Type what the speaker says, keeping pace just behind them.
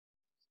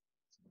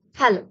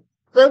Hello,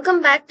 welcome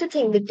back to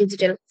Think with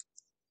Digital.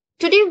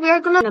 Today we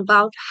are going to learn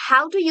about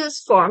how to use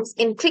forms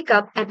in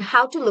Clickup and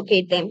how to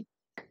locate them.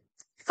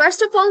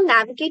 First of all,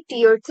 navigate to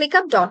your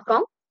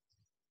clickup.com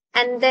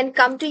and then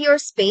come to your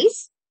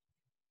space.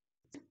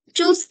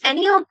 Choose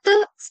any of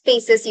the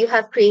spaces you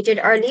have created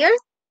earlier.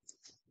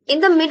 In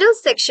the middle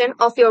section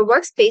of your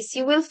workspace,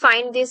 you will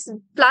find this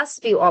plus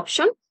view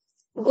option.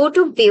 Go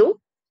to view.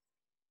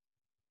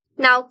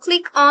 Now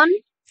click on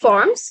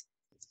forms.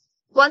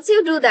 Once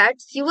you do that,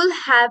 you will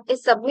have a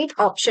submit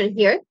option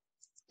here.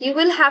 You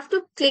will have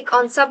to click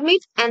on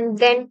submit and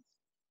then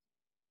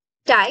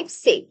type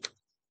saved.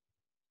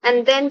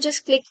 And then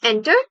just click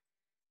enter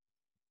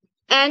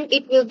and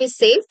it will be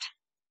saved.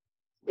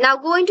 Now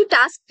go into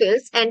task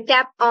fields and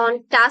tap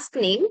on task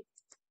name.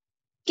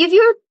 Give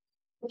your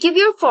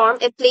form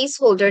a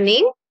placeholder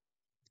name.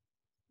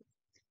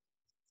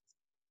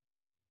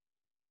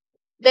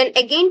 Then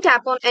again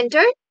tap on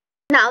enter.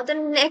 Now the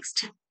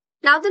next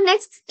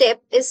step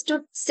is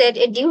to set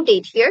a due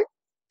date here.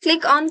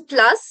 Click on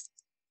plus.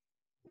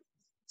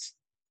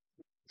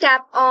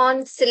 Tap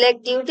on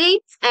select due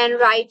date and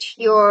write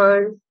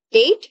your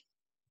date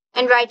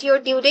and write your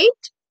due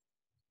date.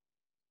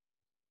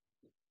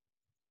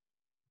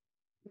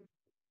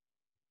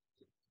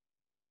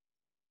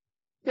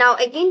 Now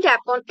again tap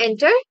on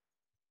enter.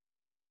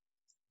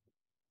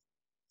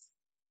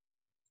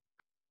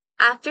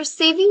 After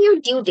saving your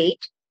due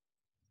date,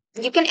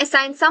 you can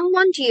assign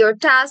someone to your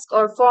task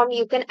or form.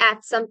 You can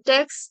add some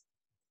text.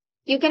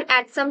 You can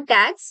add some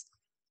tags.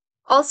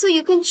 Also,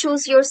 you can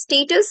choose your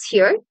status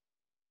here.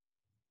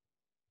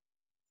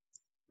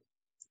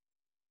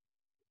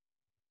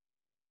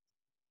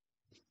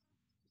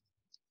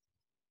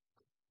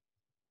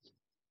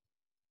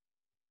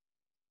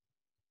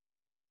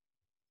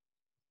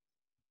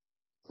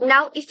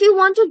 Now, if you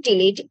want to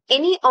delete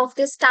any of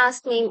this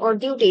task name or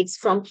due dates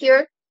from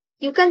here,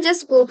 you can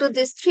just go to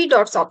this three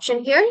dots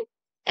option here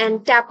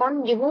and tap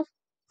on remove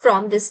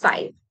from this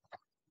file.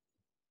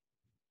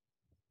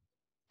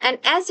 And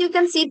as you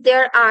can see,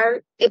 there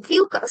are a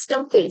few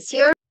custom fields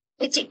here,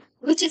 which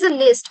is a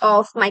list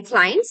of my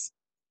clients.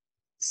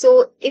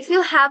 So if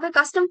you have a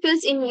custom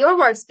fields in your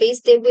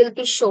workspace, they will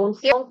be shown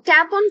here.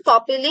 Tap on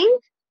copy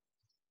link.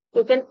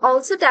 You can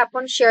also tap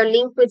on share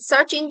link with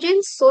search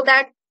engines so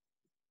that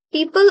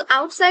people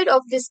outside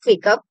of this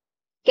Clickup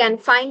can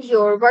find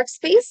your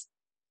workspace.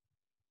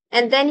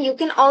 And then you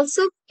can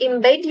also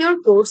embed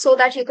your code so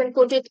that you can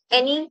put it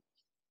any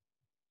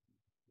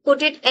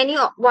one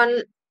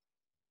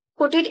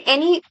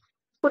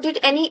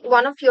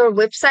of your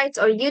websites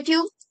or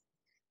YouTube.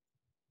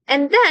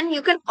 And then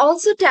you can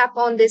also tap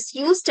on this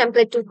use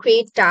template to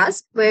create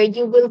task where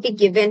you will be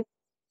given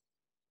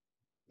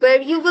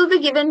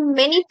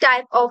many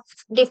type of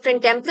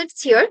different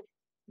templates here.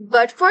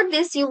 But for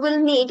this, you will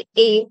need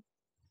a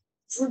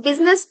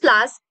business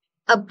plus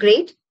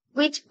upgrade,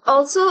 which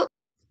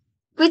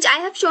I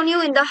have shown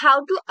you in the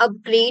how to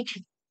upgrade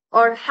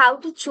or how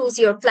to choose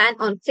your plan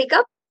on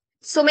Clickup.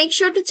 So make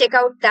sure to check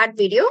out that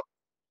video.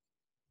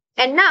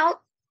 And now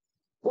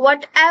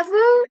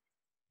whatever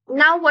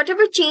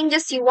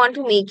changes you want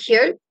to make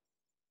here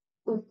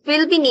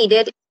will be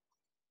needed.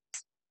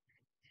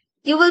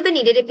 You will be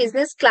needed a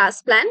business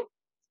class plan.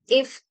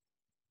 If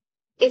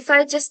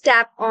I just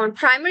tap on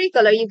primary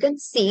color, you can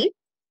see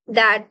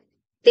that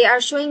they are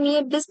showing me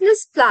a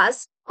business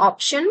plus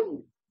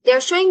option. They are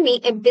showing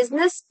me a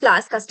business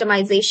plus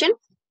customization,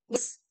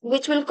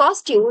 which will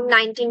cost you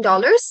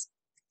 $19.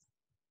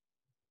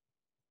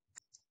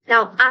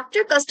 Now,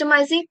 after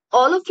customizing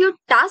all of your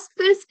task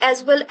fields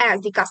as well as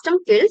the custom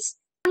fields,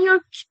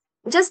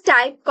 just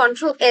type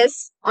Ctrl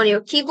S on your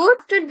keyboard.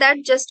 After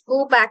that, just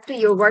go back to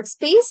your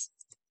workspace.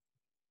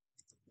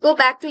 Go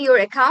back to your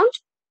account.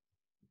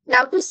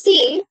 Now to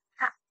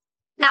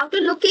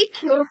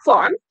locate your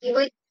form,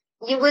 you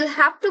will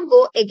have to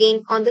go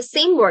again on the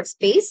same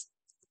workspace.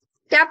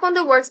 Tap on the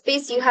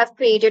workspace you have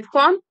created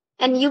form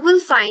and you will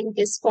find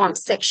this form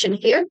section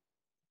here.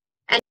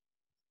 And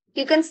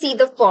you can see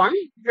the form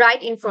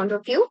right in front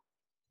of you.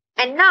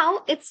 And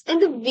now it's in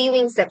the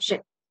viewing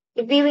section.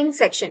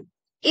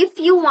 If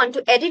you want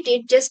to edit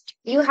it,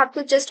 you have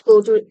to just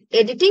go to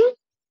editing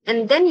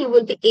and then you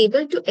will be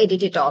able to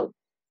edit it all.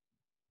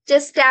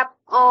 Just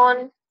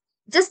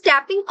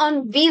tapping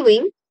on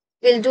viewing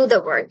will do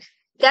the work.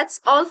 That's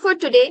all for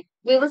today.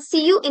 We will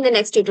see you in the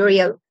next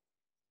tutorial.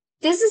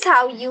 This is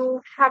how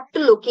you have to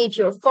locate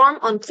your form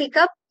on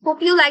Clickup.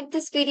 Hope you liked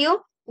this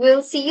video.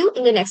 We'll see you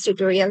in the next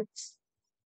tutorial.